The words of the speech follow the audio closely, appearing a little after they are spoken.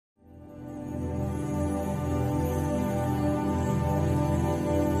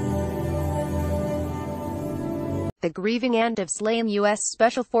the grieving aunt of slain U.S.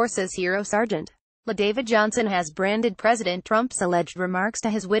 Special Forces hero Sergeant David Johnson has branded President Trump's alleged remarks to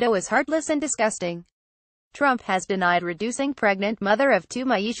his widow as heartless and disgusting. Trump has denied reducing pregnant mother of two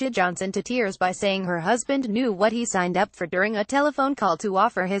Maisha Johnson to tears by saying her husband knew what he signed up for during a telephone call to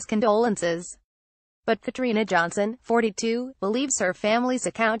offer his condolences. But Katrina Johnson, 42, believes her family's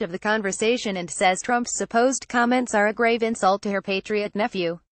account of the conversation and says Trump's supposed comments are a grave insult to her patriot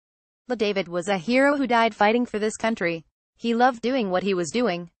nephew. David was a hero who died fighting for this country. He loved doing what he was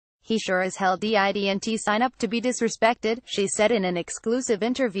doing. He sure as hell didn't sign up to be disrespected, she said in an exclusive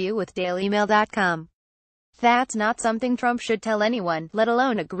interview with DailyMail.com. That's not something Trump should tell anyone, let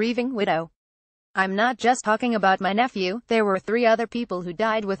alone a grieving widow. I'm not just talking about my nephew, there were 3 other people who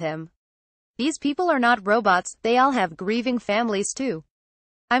died with him. These people are not robots, they all have grieving families too.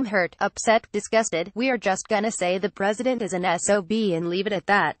 I'm hurt, upset, disgusted. We are just gonna say the president is an SOB and leave it at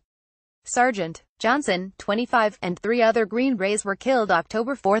that. Sergeant Johnson, 25, and 3 other Green Berets were killed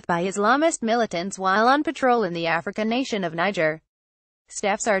October 4 by Islamist militants while on patrol in the African nation of Niger.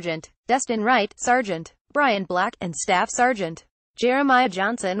 Staff Sergeant Destin Wright, Sergeant Brian Black, and Staff Sergeant Jeremiah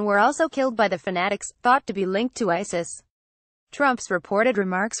Johnson were also killed by the fanatics, thought to be linked to ISIS. Trump's reported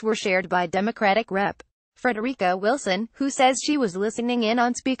remarks were shared by Democratic Rep. Frederica Wilson, who says she was listening in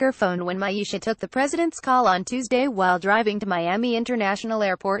on speakerphone when Maisha took the president's call on Tuesday while driving to Miami International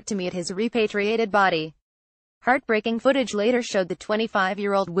Airport to meet his repatriated body. Heartbreaking footage later showed the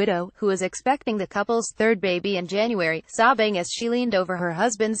 25-year-old widow, who was expecting the couple's 3rd baby in January, sobbing as she leaned over her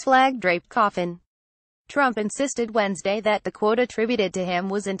husband's flag-draped coffin. Trump insisted Wednesday that the quote attributed to him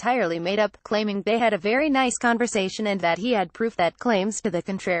was entirely made up, claiming they had a very nice conversation and that he had proof that claims to the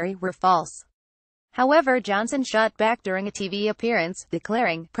contrary were false. However, Johnson shot back during a TV appearance,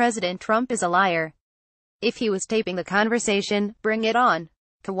 declaring, "President Trump is a liar. If he was taping the conversation, bring it on."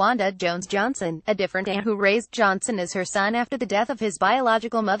 Tawanda Jones Johnson, a different aunt who raised Johnson as her son after the death of his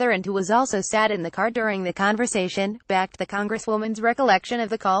biological mother and who was also sat in the car during the conversation, backed the Congresswoman's recollection of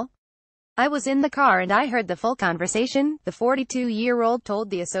the call. "I was in the car and I heard the full conversation," the 42-year-old told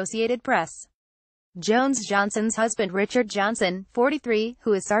the Associated Press. Jones Johnson's husband Richard Johnson, 43,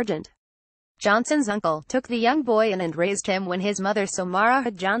 who is Sergeant Johnson's uncle, took the young boy in and raised him when his mother Samara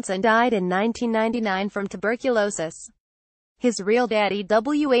Johnson died in 1999 from tuberculosis. His real daddy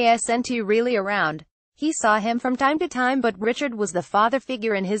wasn't really around. He saw him from time to time but Richard was the father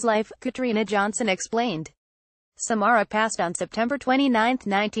figure in his life, Katrina Johnson explained. Samara passed on September 29,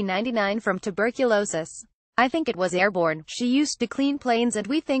 1999 from tuberculosis. "I think it was airborne. She used to clean planes and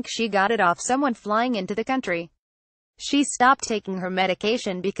we think she got it off someone flying into the country. She stopped taking her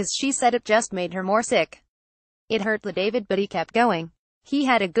medication because she said it just made her more sick. It hurt David but he kept going. He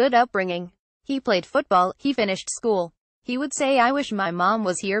had a good upbringing. He played football, he finished school. He would say I wish my mom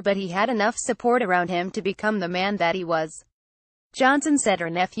was here but he had enough support around him to become the man that he was." Johnson said her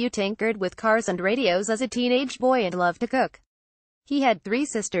nephew tinkered with cars and radios as a teenage boy and loved to cook. He had 3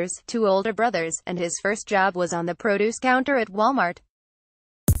 sisters, 2 older brothers, and his first job was on the produce counter at Walmart.